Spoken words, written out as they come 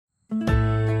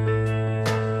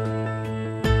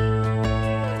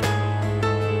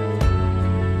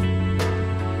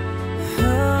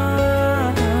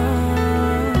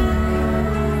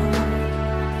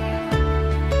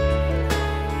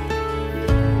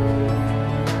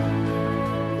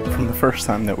first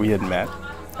time that we had met,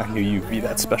 I knew you'd be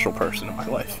that special person in my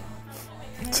life.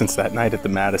 Since that night at the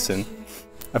Madison,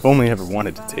 I've only ever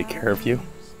wanted to take care of you,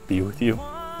 be with you,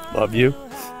 love you,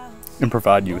 and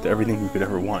provide you with everything you could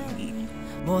ever want and need.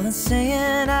 More than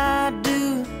saying I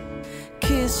do,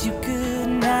 kiss you good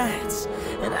nights.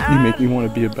 You make me want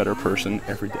to be a better person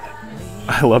every day.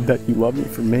 I love that you love me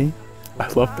for me. I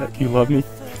love that you love me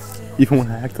even when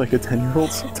I act like a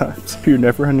 10-year-old sometimes. Your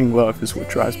never-ending love is what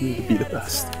drives me to be the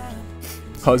best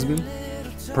husband,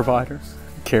 provider,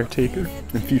 caretaker,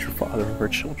 and future father of our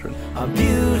children. Our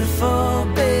beautiful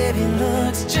baby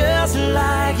looks just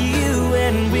like you,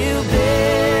 and we'll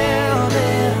build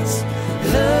this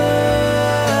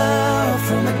love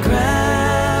from the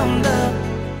ground up.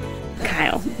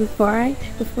 Kyle,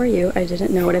 before you, I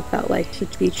didn't know what it felt like to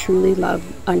be truly loved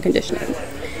unconditionally.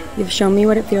 You've shown me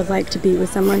what it feels like to be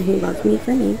with someone who loves me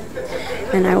for me,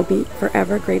 and I will be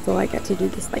forever grateful I get to do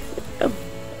this life with you.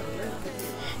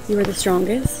 You are the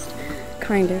strongest,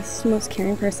 kindest, most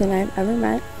caring person I've ever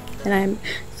met, and I'm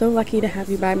so lucky to have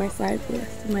you by my side for the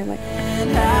rest of my life.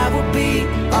 And I will be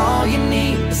all you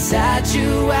need. Beside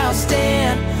you I'll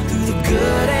stand. Through the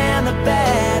good and the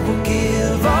bad, we'll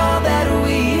give all that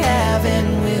we have,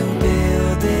 and we'll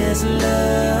build this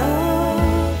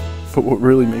love. But what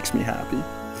really makes me happy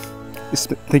is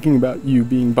thinking about you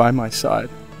being by my side,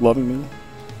 loving me,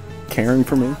 caring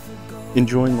for me,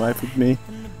 enjoying life with me,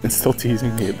 and still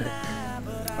teasing me a bit.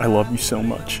 I love you so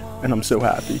much, and I'm so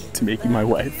happy to make you my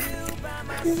wife.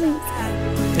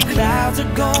 The clouds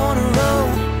are gonna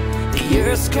roll, the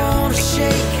earth's gonna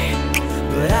shake,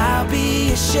 but I'll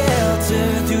be a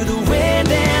shelter through the wind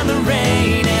and the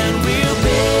rain, and we'll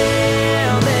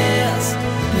build this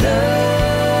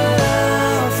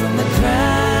love from the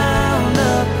ground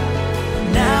up.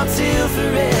 Now till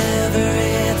forever,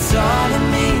 it's all of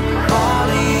me, all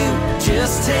of you.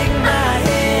 Just take my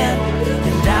hand,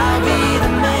 and I'll be the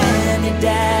man your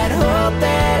dad hoped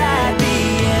that I'd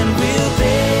be, and we'll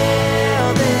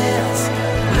build this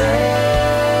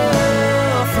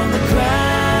love from the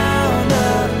ground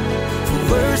up, for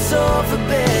worse or for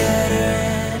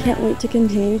better. I can't wait to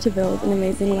continue to build an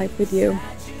amazing life with you,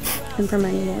 and for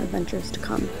many more adventures to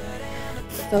come.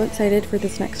 So excited for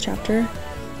this next chapter,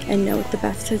 and know the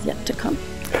best is yet to come.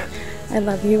 I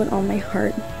love you with all my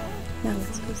heart. Now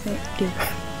let's go say it to you.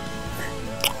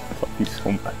 I love you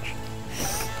so much.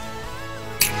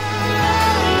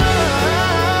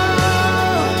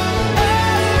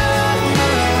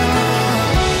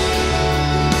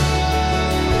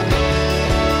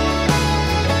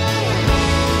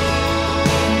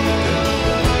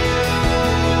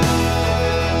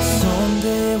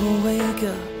 Someday we'll wake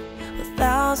up with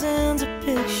thousands of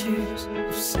pictures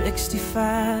of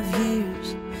 65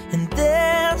 years in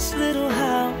this little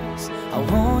house. I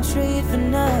won't trade for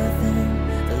nothing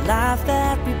the life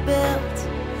that we built.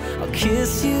 I'll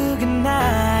kiss you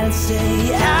goodnight and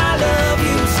say I love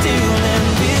you still, and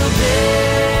we'll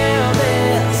build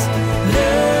this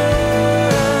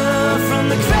love from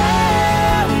the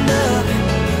ground up,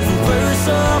 for worse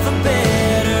or for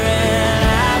better. And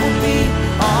I will be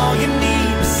all you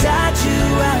need. Beside you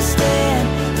I'll stand.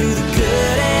 Through the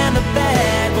good and the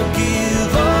bad, we'll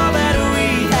give all that we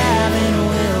have, and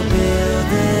we'll build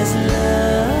this love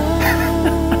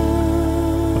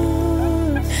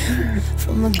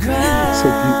from the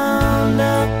ground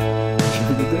up.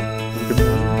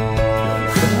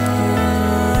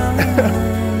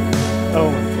 Oh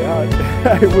my God, I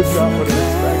was not what I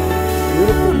expected.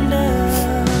 Beautiful.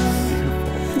 Beautiful.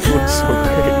 You look so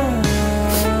great.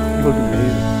 You look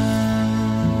amazing.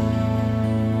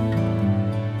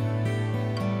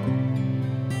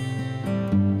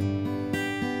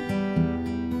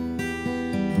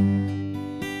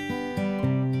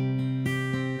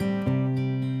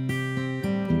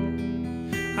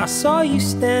 I saw you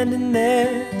standing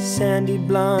there, sandy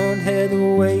blonde hair,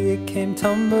 the way it came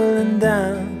tumbling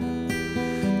down,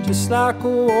 just like a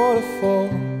waterfall.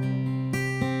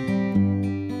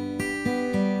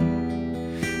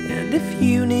 And if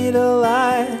you need a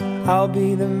light, I'll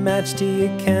be the match to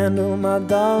your candle, my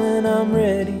darling. I'm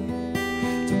ready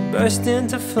to burst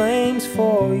into flames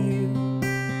for you.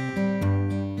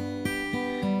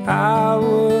 I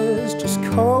was just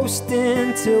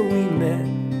coasting till we met.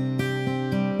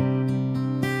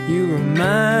 You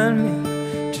remind me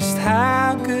just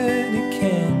how good it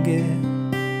can get.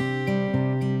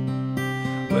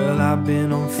 Well, I've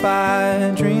been on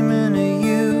fire dreaming of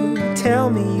you. Tell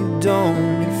me you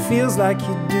don't, it feels like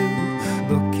you do.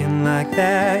 Looking like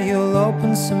that, you'll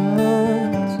open some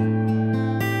wounds.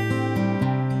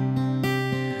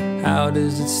 How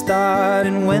does it start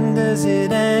and when does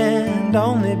it end?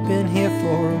 Only been here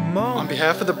for a moment.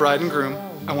 behalf of the bride and groom,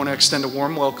 I want to extend a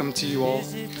warm welcome to you all.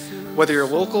 Whether you're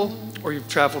local or you've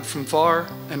traveled from far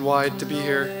and wide to be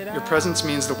here, your presence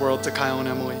means the world to Kyle and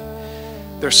Emily.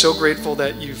 They're so grateful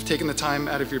that you've taken the time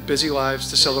out of your busy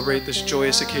lives to celebrate this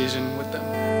joyous occasion with them.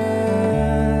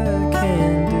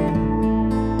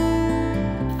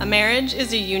 A marriage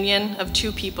is a union of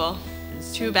two people,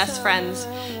 two best friends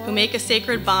who make a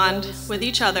sacred bond with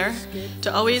each other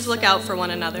to always look out for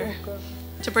one another,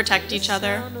 to protect each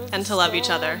other, and to love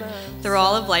each other through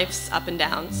all of life's up and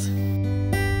downs.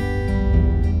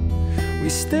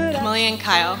 Emily and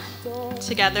Kyle,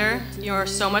 together you are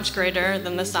so much greater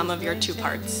than the sum of your two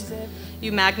parts.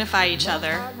 You magnify each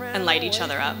other and light each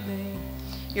other up.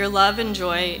 Your love and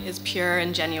joy is pure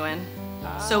and genuine,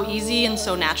 so easy and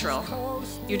so natural.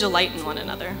 You delight in one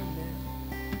another.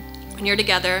 When you're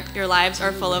together, your lives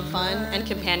are full of fun and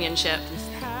companionship,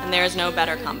 and there is no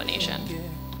better combination.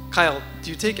 Kyle, do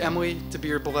you take Emily to be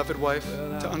your beloved wife,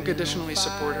 to unconditionally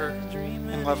support her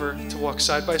and love her, to walk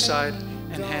side by side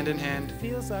and hand in hand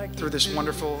through this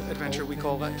wonderful adventure we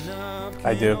call life?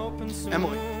 I do.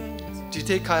 Emily, do you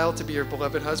take Kyle to be your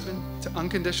beloved husband, to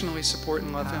unconditionally support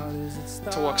and love him,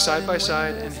 to walk side by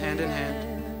side and hand in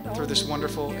hand through this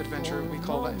wonderful adventure we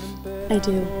call life? I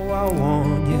do. I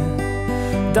want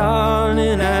you,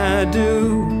 darling, I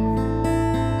do.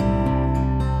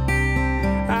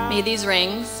 May these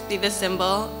rings be the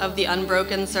symbol of the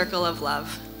unbroken circle of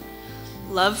love.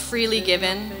 Love freely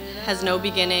given has no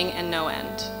beginning and no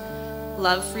end.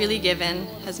 Love freely given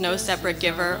has no separate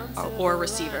giver or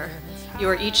receiver. You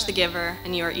are each the giver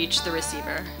and you are each the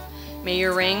receiver. May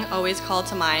your ring always call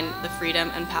to mind the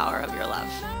freedom and power of your love.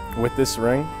 With this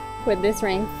ring,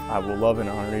 I will love and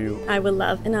honor you I will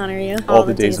love and honor you all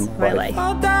the days of my life.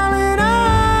 Oh, darling,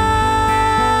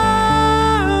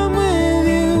 I'm with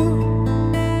you.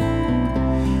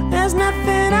 There's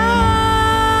nothing I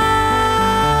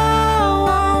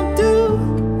won't do.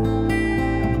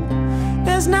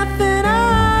 There's nothing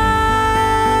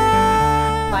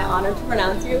My honor to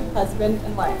pronounce you husband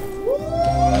and wife.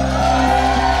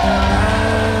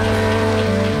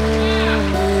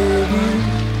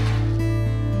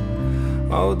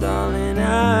 Oh, darling,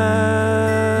 I'm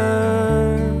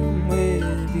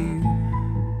with you.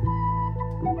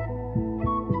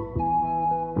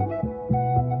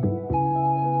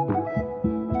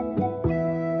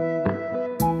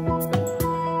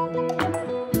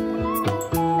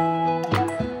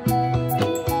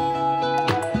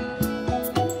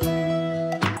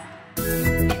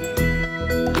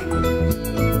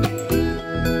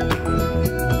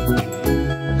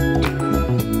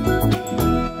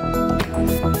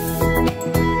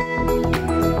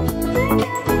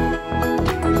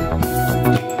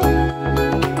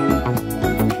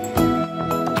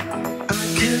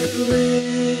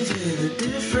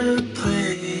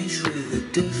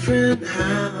 Different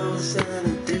house and a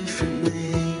different name.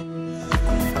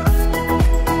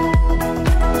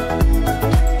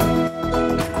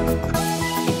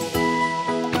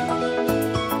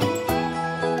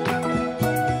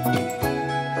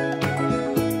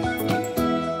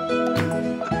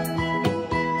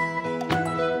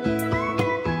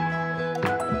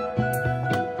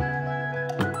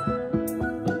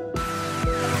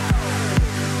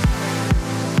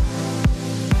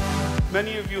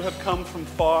 Many of you have come from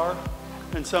far,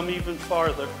 and some even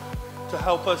farther, to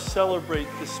help us celebrate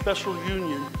this special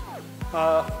union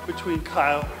between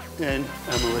Kyle and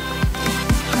Emily.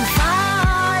 I'm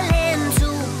falling to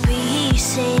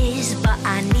pieces, but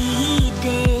I need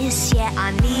this, yeah,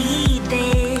 I need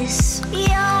this.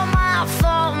 You're my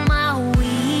fault, my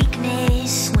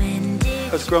weakness. When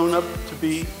Has grown up to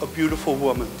be a beautiful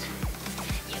woman,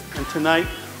 and tonight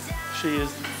she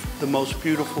is the most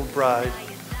beautiful bride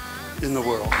in the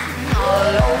world.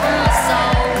 all over my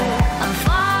soul, I'm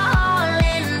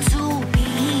falling to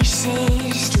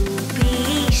pieces, to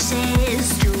pieces,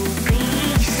 to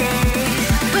pieces.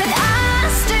 But I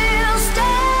still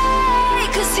stay,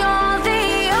 'cause you're the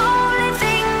only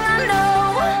thing I know.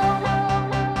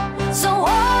 So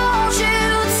won't you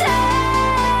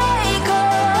take, oh,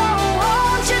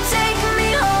 won't you take me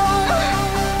home?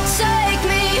 Take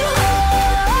me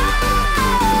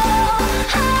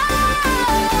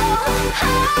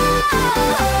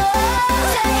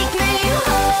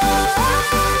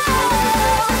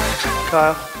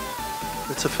Kyle,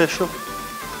 it's official.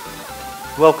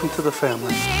 Welcome to the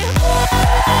family.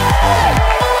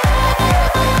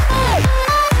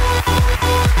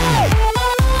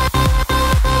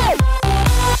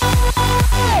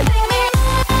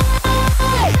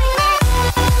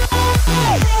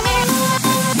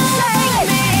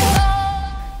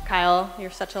 Kyle, you're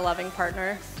such such a loving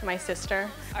partner to my sister.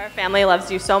 Our family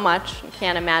loves you so much. I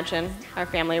can't imagine our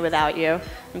family without you.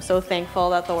 I'm so thankful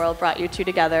that the world brought you two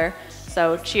together.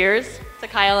 So cheers to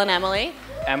Kyle and Emily.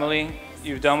 Emily,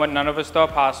 you've done what none of us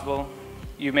thought possible.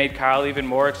 You made Kyle even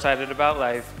more excited about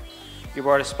life. You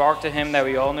brought a spark to him that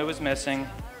we all knew was missing,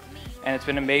 and it's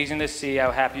been amazing to see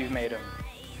how happy you've made him.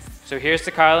 So here's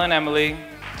to Kyle and Emily.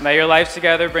 May your lives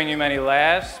together bring you many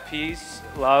laughs, peace,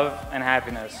 love, and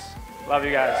happiness. Love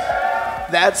you guys.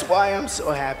 That's why I'm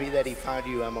so happy that he found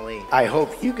you, Emily. I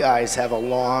hope you guys have a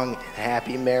long,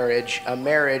 happy marriage, a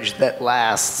marriage that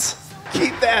lasts.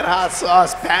 Keep that hot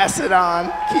sauce, pass it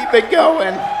on, keep it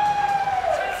going.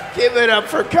 Give it up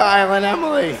for Kyle and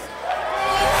Emily.